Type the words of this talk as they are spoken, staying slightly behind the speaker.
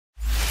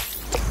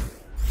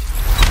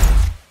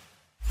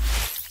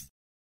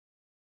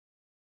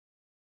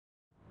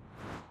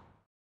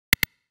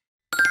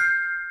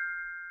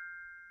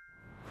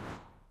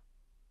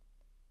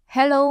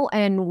Hello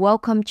and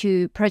welcome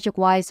to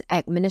ProjectWise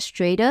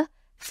Administrator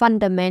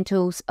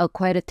Fundamentals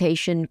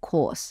Accreditation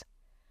course,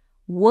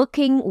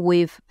 Working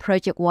with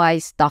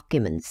ProjectWise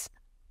Documents.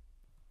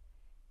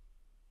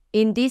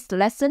 In this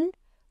lesson,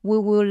 we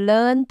will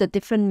learn the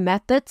different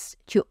methods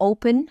to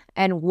open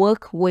and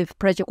work with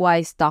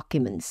ProjectWise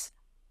documents.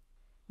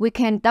 We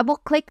can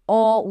double-click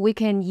or we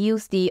can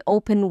use the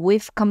Open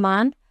With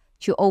command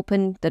to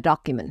open the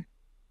document.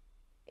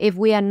 If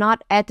we are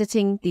not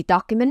editing the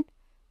document,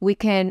 we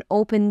can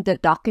open the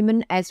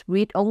document as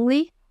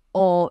read-only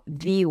or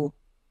view.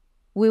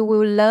 We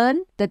will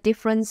learn the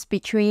difference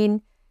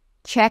between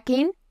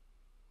check-in,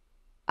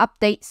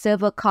 update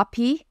server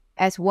copy,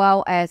 as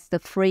well as the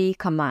free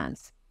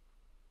commands.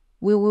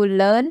 We will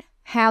learn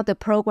how the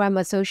program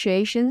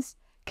associations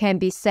can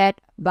be set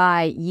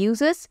by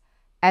users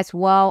as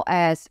well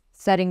as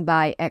setting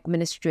by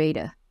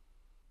administrator.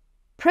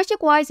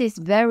 ProjectWise is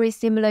very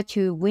similar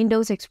to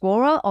Windows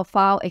Explorer or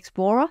File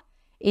Explorer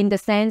in the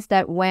sense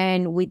that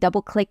when we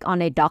double-click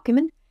on a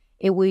document,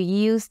 it will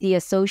use the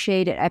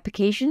associated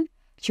application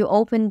to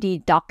open the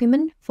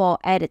document for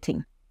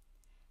editing.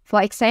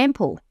 For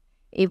example,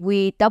 if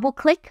we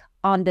double-click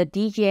on the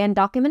DGN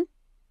document,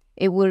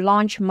 it will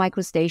launch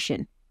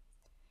MicroStation.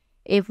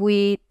 If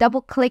we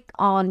double-click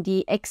on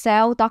the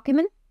Excel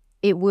document,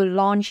 it will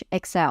launch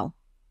Excel.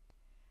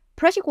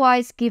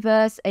 ProjectWise gives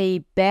us a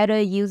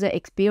better user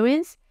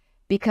experience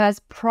because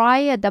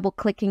prior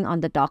double-clicking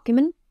on the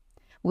document,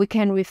 we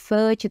can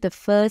refer to the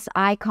first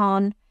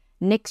icon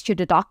next to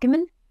the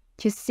document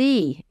to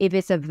see if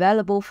it's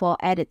available for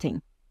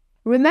editing.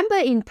 Remember,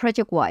 in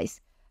ProjectWise,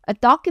 a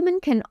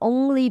document can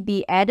only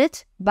be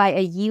edited by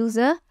a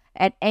user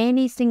at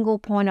any single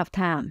point of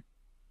time.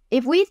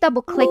 If we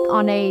double-click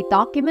on a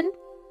document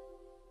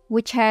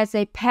which has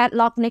a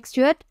padlock next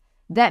to it,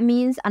 that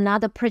means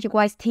another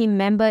ProjectWise team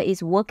member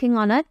is working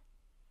on it,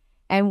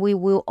 and we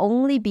will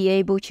only be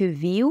able to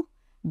view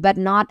but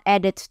not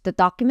edit the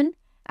document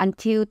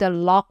until the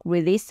lock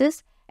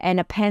releases and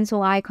a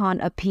pencil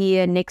icon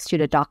appears next to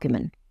the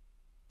document.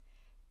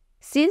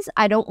 Since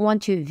I don't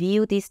want to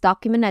view this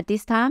document at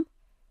this time,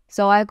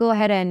 so I'll go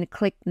ahead and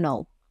click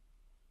No.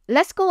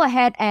 Let's go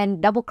ahead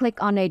and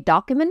double-click on a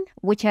document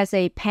which has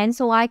a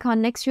pencil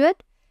icon next to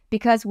it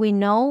because we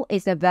know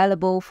it's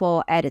available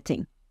for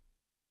editing.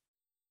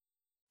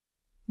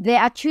 There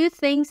are two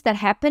things that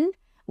happen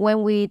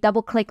when we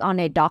double-click on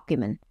a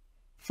document.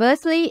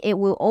 Firstly, it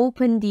will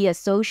open the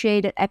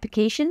associated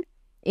application.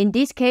 In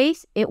this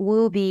case, it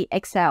will be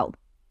Excel.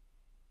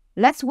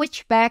 Let's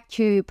switch back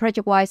to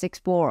ProjectWise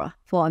Explorer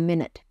for a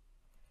minute.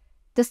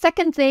 The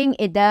second thing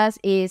it does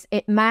is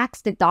it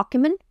marks the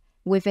document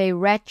with a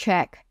red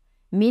check,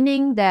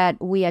 meaning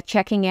that we are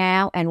checking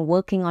out and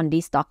working on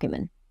this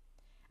document.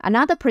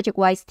 Another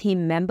ProjectWise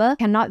team member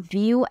cannot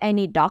view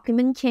any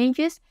document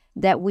changes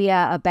that we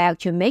are about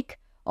to make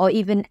or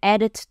even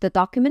edit the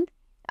document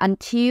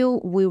until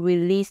we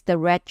release the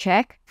red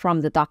check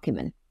from the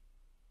document.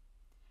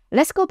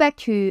 Let's go back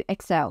to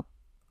Excel.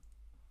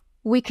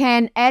 We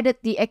can edit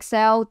the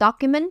Excel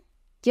document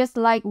just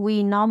like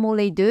we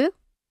normally do.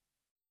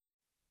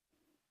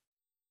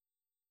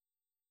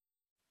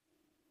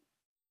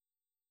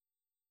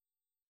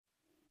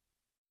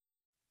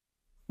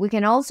 We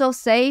can also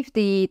save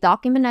the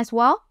document as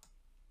well.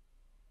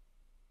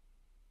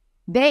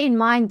 Bear in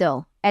mind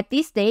though, at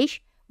this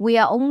stage, we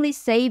are only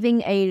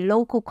saving a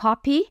local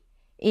copy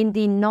in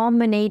the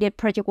nominated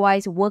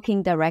ProjectWise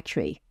working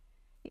directory.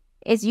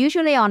 It's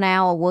usually on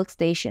our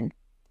workstation.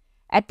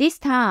 At this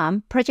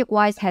time,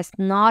 ProjectWise has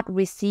not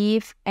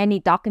received any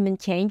document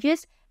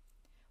changes.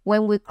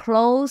 When we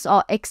close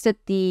or exit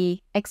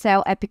the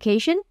Excel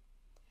application,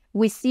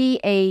 we see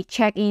a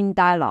check-in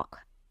dialog.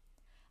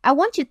 I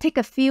want to take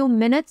a few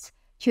minutes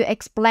to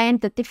explain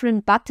the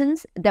different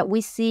buttons that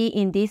we see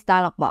in this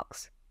dialog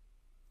box.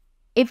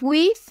 If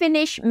we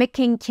finish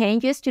making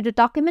changes to the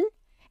document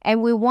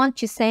and we want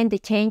to send the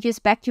changes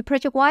back to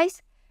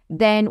ProjectWise,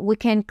 then we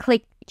can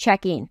click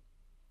Check-in.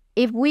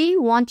 If we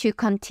want to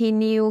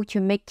continue to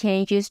make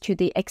changes to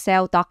the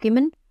Excel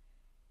document,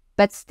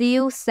 but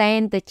still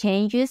send the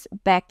changes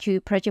back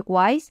to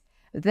ProjectWise,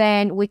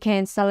 then we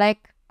can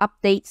select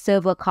Update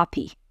Server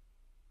Copy.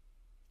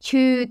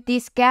 To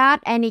discard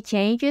any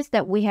changes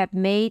that we have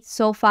made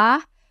so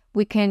far,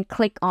 we can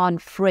click on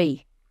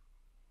Free.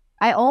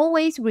 I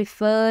always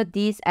refer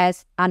this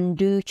as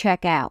Undo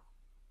Checkout.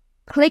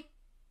 Click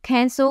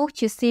Cancel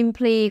to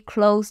simply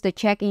close the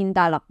check-in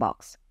dialog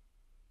box.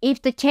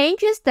 If the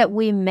changes that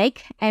we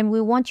make and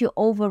we want to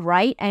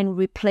overwrite and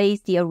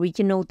replace the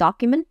original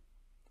document,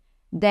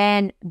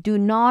 then do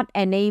not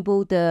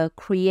enable the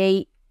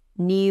Create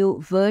New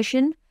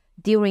Version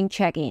during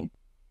check-in.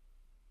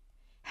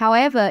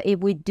 However,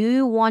 if we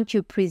do want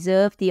to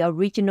preserve the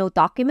original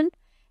document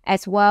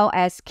as well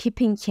as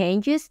keeping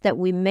changes that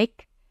we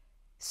make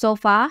so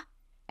far,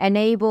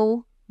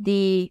 enable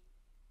the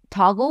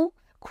toggle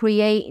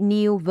Create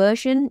New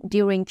Version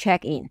during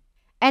check-in.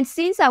 And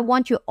since I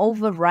want to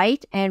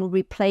overwrite and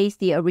replace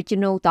the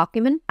original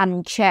document,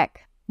 uncheck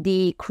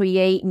the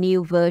Create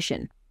New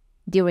Version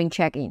during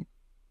check-in.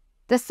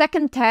 The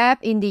second tab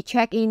in the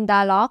check-in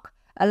dialog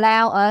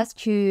allows us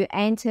to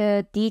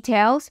enter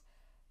details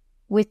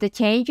with the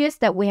changes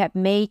that we have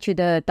made to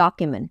the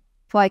document.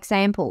 For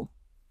example,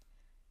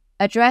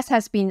 address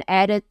has been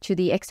added to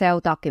the Excel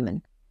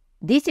document.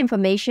 This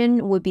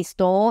information will be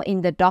stored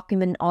in the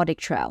document audit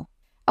trail.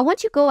 I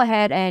want you to go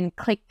ahead and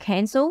click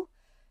Cancel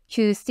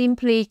to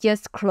simply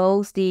just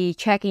close the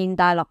check-in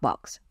dialog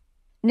box.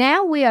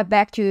 Now we are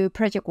back to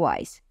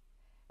ProjectWise,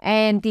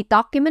 and the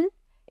document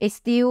is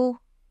still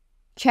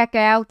checked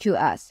out to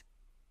us.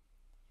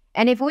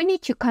 And if we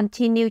need to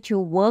continue to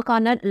work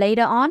on it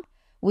later on,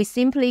 we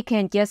simply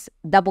can just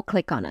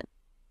double-click on it.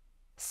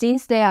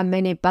 Since there are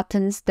many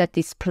buttons that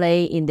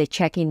display in the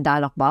check-in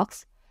dialog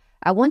box,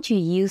 I want to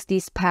use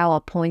this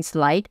PowerPoint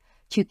slide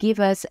to give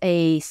us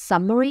a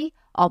summary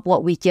of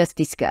what we just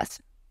discussed.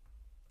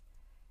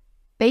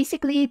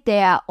 Basically,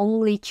 there are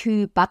only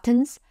 2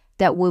 buttons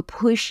that will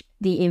push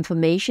the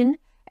information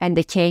and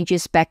the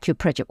changes back to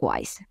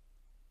ProjectWise.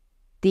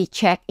 The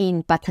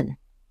check-in button.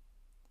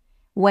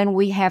 When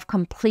we have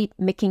complete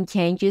making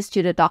changes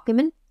to the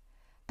document,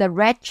 the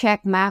red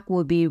check mark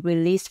will be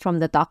released from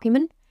the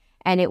document,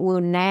 and it will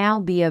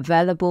now be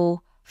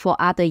available for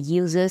other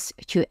users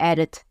to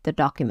edit the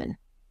document.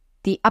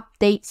 The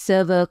Update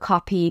Server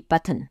Copy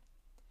button.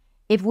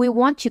 If we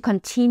want to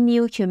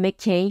continue to make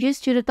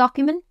changes to the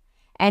document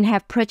and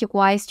have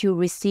ProjectWise to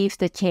receive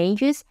the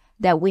changes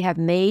that we have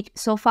made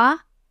so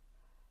far,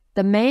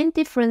 the main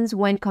difference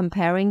when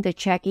comparing the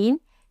check-in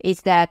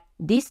is that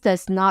this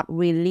does not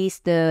release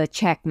the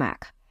check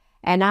mark.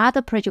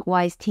 Another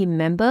ProjectWise team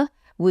member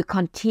will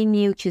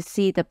continue to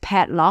see the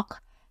padlock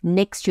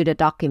next to the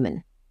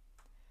document.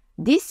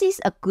 This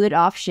is a good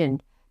option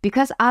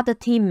because other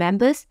team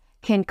members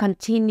can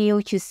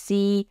continue to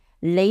see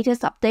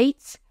latest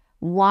updates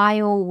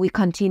while we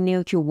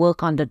continue to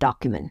work on the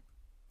document.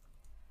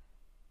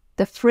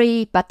 The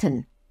Free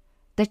button.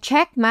 The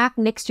check mark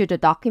next to the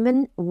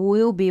document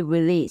will be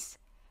released,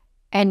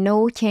 and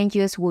no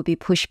changes will be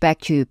pushed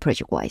back to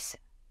ProjectWise.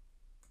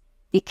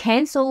 The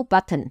Cancel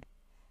button.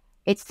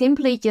 It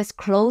simply just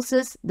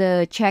closes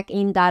the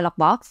check-in dialog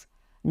box.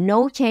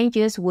 No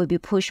changes will be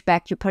pushed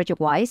back to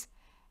ProjectWise,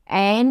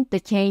 and the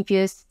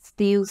changes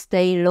still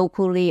stay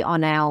locally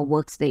on our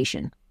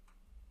workstation.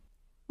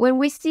 When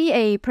we see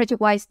a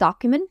ProjectWise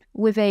document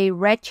with a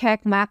red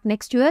check mark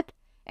next to it,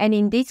 and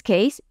in this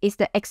case, it's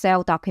the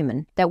Excel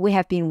document that we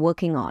have been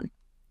working on.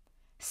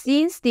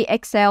 Since the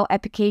Excel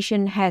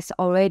application has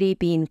already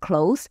been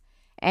closed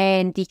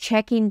and the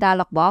check-in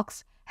dialog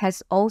box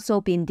has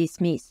also been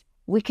dismissed,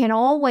 we can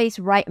always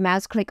right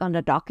mouse click on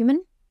the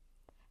document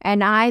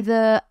and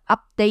either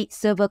update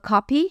server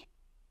copy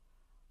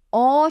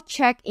or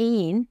check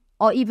in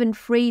or even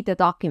free the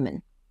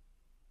document.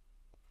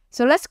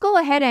 So let's go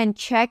ahead and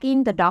check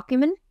in the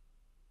document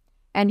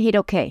and hit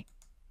OK.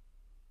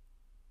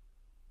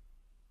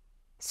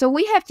 So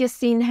we have just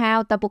seen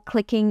how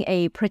double-clicking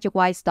a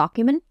ProjectWise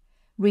document,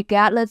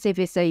 regardless if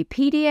it's a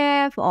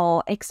PDF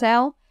or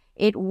Excel,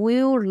 it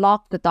will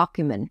lock the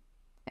document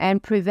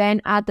and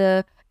prevent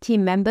other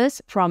team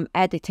members from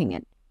editing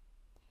it.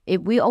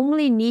 If we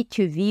only need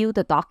to view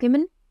the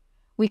document,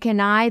 we can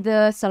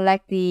either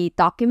select the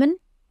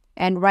document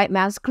and right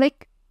mouse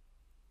click,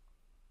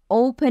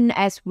 open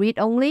as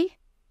read-only,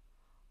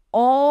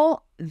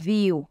 or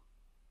view.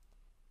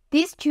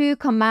 These 2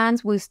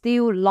 commands will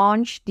still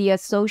launch the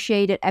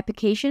associated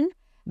application,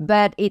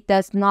 but it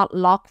does not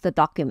lock the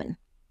document.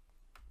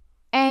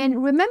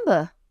 And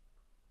remember,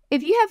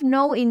 if you have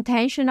no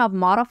intention of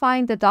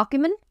modifying the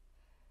document,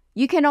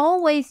 you can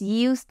always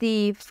use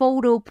the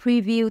Photo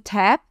Preview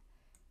tab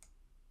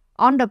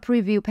on the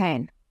preview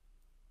pane.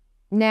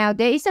 Now,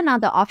 there is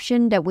another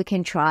option that we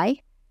can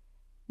try.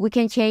 We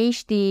can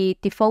change the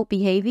default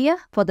behavior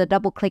for the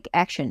double-click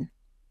action.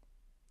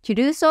 To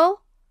do so,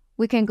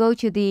 we can go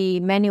to the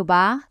menu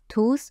bar,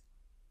 Tools,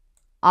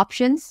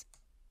 Options,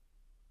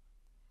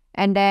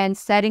 and then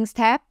Settings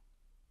tab,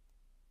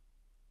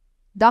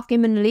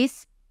 Document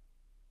List,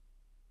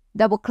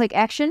 double-click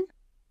action.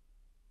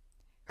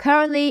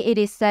 Currently, it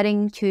is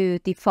setting to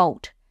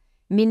default,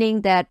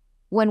 meaning that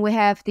when we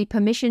have the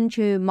permission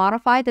to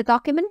modify the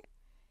document,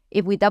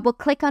 if we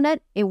double-click on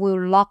it, it will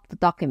lock the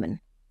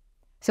document.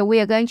 So we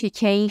are going to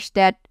change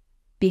that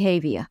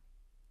behavior.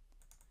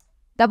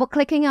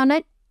 Double-clicking on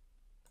it,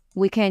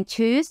 we can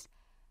choose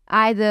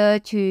either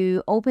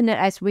to open it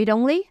as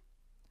read-only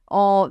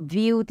or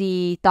view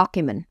the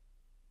document.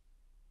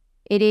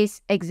 It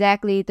is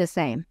exactly the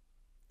same.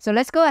 So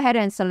let's go ahead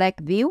and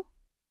select View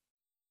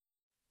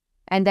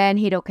and then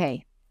hit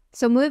OK.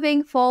 So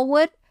moving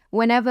forward,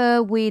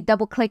 whenever we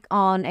double-click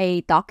on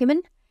a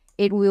document,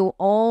 it will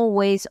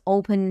always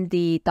open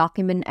the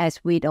document as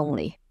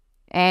read-only,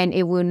 and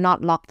it will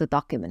not lock the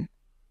document.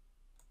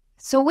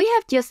 So we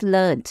have just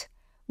learned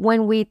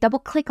when we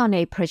double-click on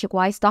a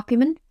ProjectWise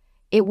document,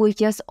 it will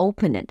just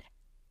open it.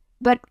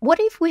 But what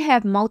if we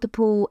have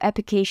multiple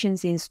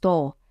applications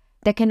installed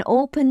that can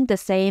open the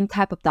same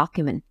type of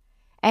document,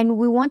 and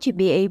we want to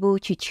be able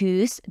to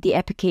choose the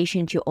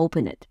application to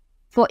open it?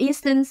 For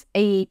instance,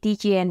 a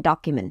DGN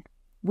document.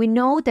 We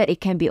know that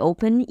it can be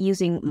opened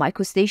using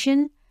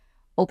MicroStation,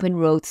 Open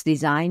Roads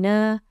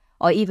Designer,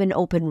 or even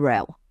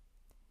OpenRail.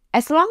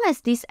 As long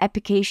as these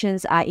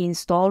applications are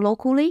installed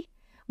locally,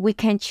 we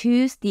can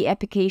choose the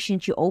application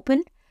to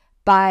open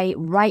by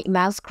right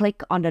mouse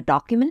click on the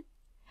document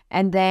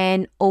and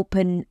then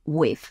open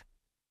with.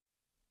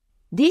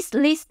 This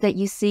list that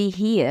you see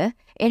here,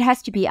 it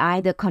has to be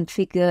either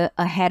configured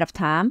ahead of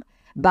time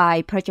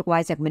by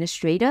ProjectWise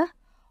Administrator,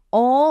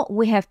 or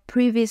we have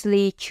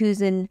previously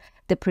chosen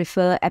the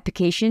preferred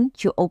application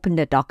to open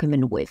the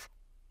document with.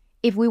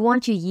 If we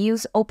want to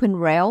use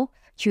OpenRail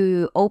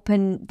to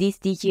open this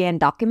DGN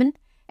document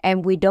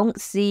and we don't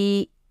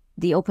see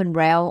the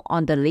OpenRail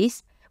on the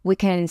list, we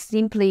can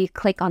simply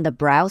click on the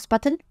Browse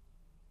button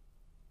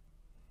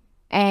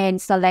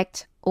and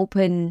select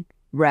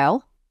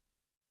OpenRail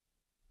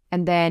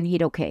and then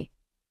hit OK.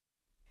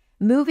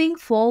 Moving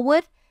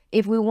forward,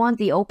 if we want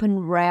the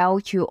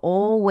OpenRail to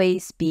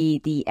always be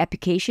the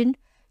application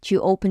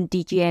to open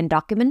DGN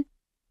document,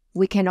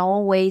 we can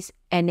always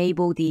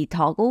enable the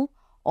toggle,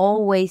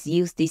 always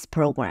use this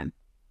program,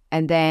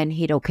 and then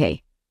hit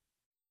OK.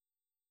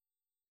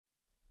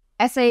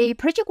 As a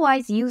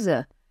ProjectWise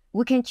user,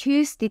 we can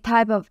choose the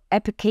type of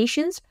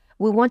applications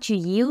we want to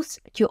use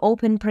to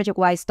open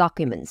ProjectWise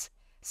documents.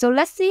 So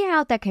let's see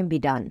how that can be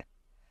done.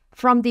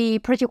 From the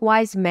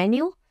ProjectWise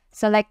menu,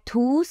 select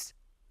Tools,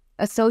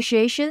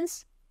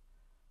 Associations,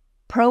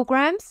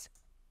 Programs.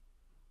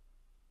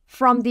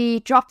 From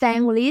the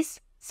drop-down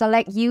list,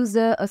 select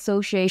User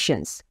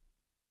Associations.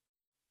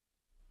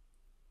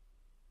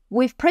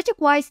 With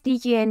ProjectWise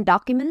DGN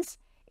documents,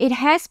 it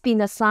has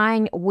been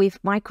assigned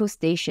with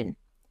MicroStation.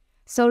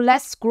 So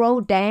let's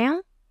scroll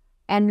down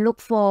and look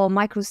for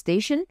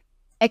MicroStation,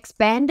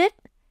 expand it,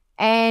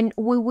 and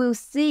we will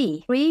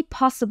see 3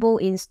 possible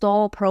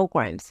install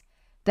programs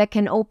that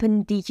can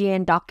open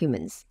DGN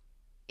documents.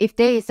 If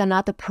there is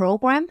another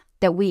program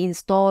that we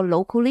install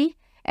locally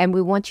and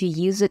we want to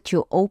use it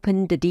to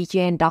open the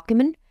DGN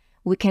document,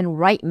 we can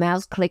right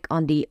mouse click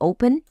on the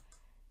Open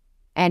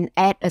and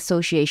Add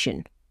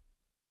Association.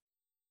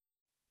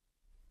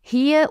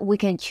 Here we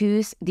can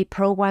choose the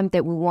program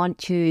that we want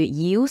to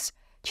use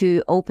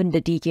to open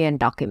the DGN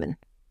document.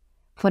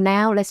 For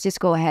now, let's just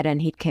go ahead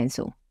and hit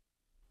Cancel.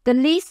 The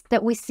list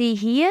that we see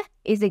here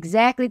is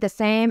exactly the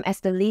same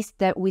as the list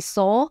that we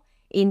saw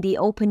in the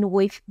Open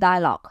With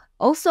dialog.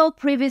 Also,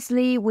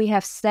 previously, we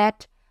have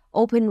set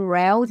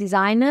OpenRail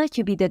Designer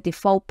to be the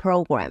default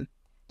program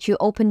to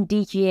open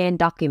DGN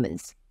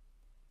documents.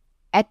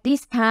 At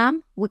this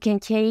time, we can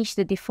change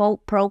the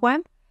default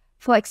program.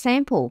 For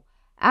example,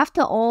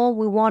 after all,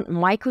 we want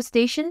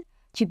MicroStation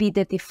to be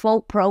the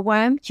default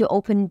program to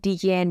open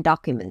DGN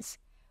documents.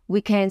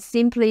 We can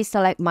simply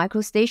select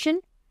MicroStation,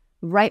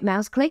 right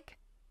mouse click,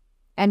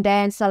 and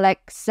then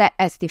select Set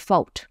as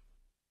Default.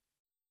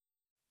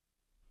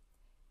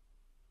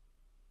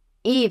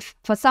 If,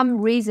 for some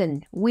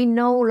reason, we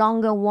no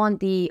longer want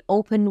the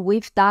Open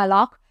With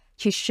dialog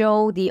to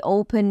show the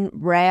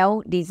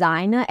OpenRail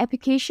Designer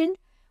application,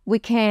 we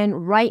can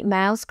right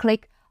mouse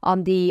click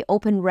on the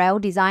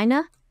OpenRail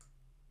Designer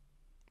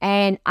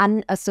and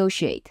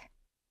unassociate.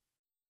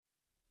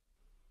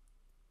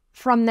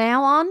 From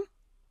now on,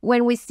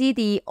 when we see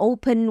the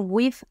Open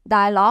With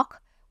dialog,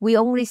 we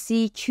only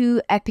see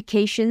 2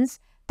 applications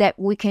that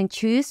we can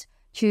choose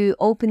to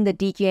open the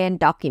DGN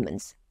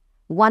documents.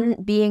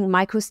 One being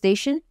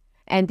MicroStation,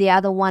 and the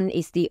other one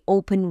is the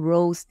Open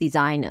Roads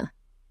Designer.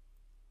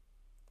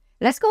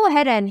 Let's go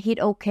ahead and hit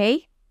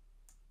OK.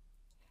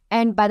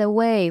 And by the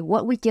way,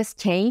 what we just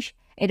changed,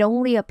 it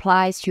only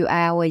applies to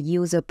our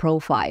user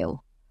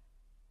profile.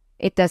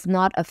 It does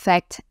not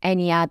affect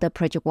any other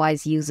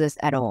ProjectWise users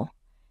at all.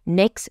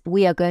 Next,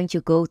 we are going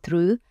to go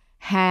through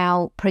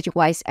how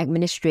ProjectWise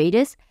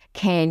administrators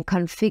can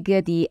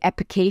configure the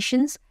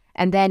applications,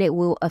 and then it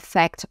will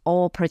affect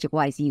all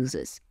ProjectWise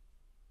users.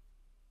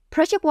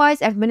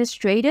 ProjectWise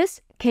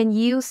administrators can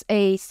use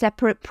a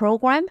separate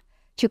program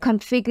to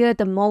configure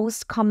the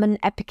most common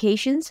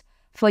applications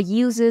for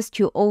users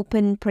to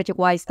open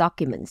ProjectWise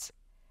documents.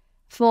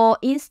 For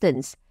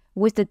instance,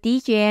 with the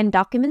DGN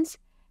documents,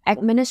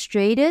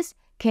 administrators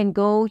can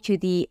go to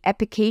the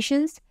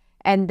Applications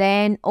and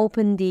then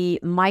open the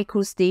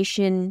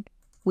MicroStation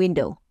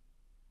window.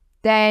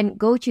 Then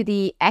go to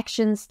the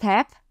Actions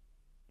tab.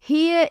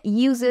 Here,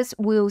 users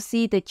will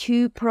see the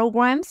 2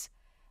 programs,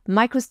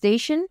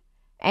 MicroStation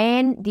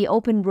and the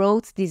Open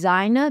Roads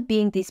Designer,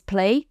 being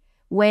displayed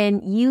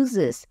when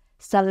users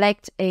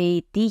select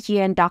a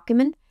DGN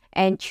document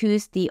and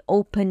choose the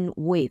Open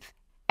With.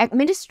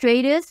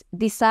 Administrators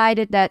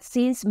decided that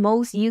since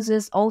most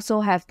users also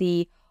have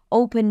the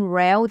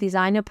OpenRail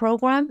Designer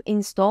program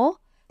installed,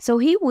 so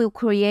he will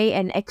create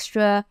an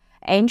extra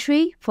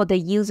entry for the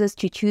users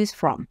to choose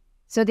from.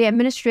 So the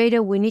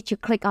administrator will need to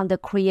click on the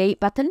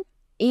Create button.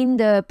 In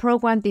the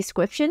program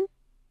description,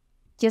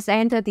 just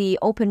enter the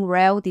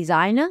OpenRail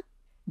Designer.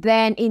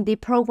 Then in the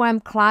program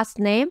class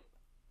name,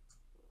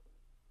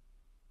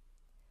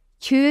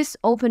 choose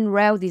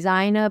OpenRail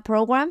Designer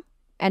program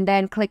and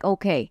then click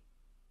OK.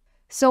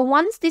 So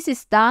once this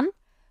is done,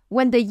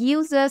 When the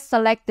user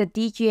selects the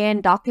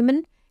DGN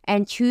document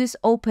and choose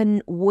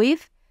Open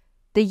With,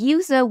 the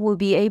user will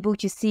be able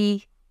to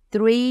see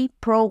 3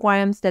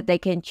 programs that they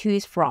can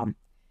choose from: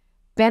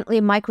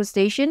 Bentley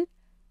MicroStation,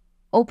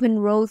 Open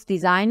Roads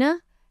Designer,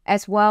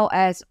 as well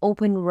as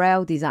Open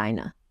Rail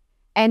Designer.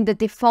 And the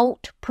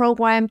default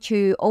program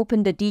to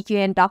open the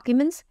DGN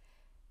documents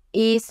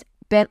is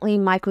Bentley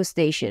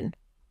MicroStation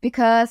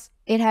because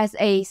it has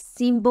a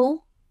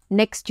symbol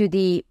next to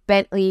the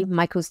Bentley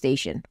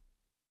MicroStation.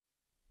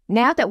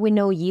 Now that we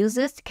know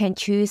users can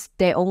choose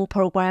their own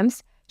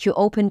programs to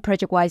open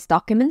ProjectWise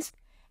documents,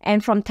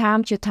 and from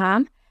time to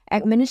time,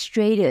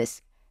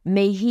 administrators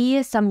may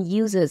hear some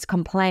users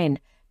complain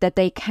that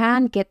they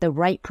can't get the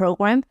right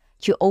program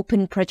to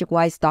open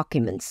ProjectWise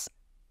documents.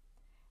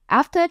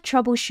 After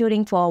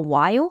troubleshooting for a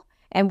while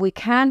and we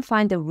can't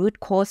find the root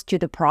cause to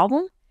the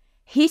problem,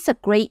 here's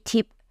a great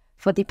tip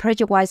for the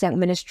ProjectWise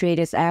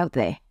administrators out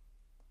there.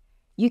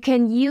 You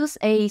can use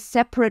a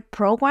separate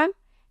program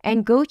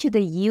and go to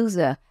the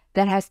user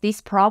that has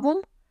this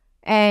problem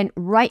and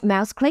right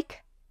mouse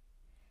click,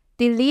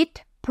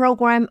 delete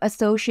program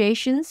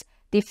associations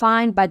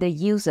defined by the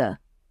user.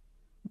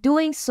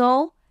 Doing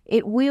so,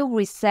 it will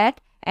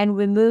reset and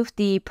remove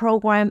the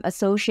program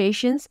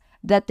associations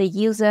that the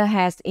user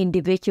has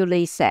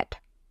individually set.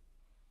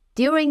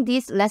 During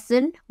this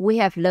lesson, we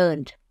have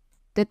learned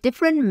the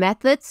different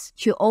methods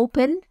to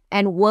open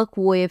and work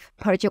with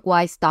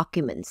ProjectWise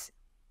documents.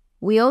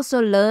 We also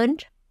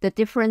learned the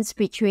difference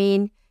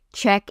between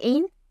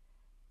check-in,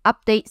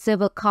 update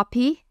server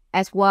copy,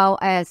 as well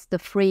as the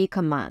free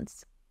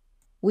commands.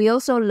 We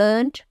also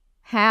learned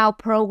how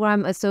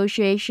program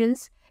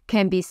associations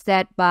can be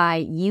set by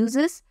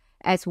users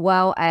as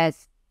well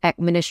as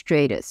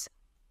administrators.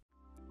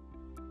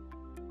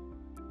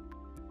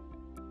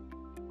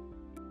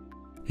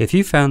 If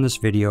you found this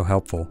video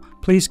helpful,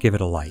 please give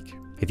it a like.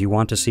 If you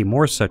want to see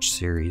more such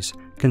series,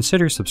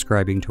 consider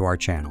subscribing to our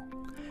channel.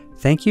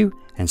 Thank you,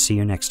 and see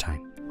you next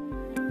time.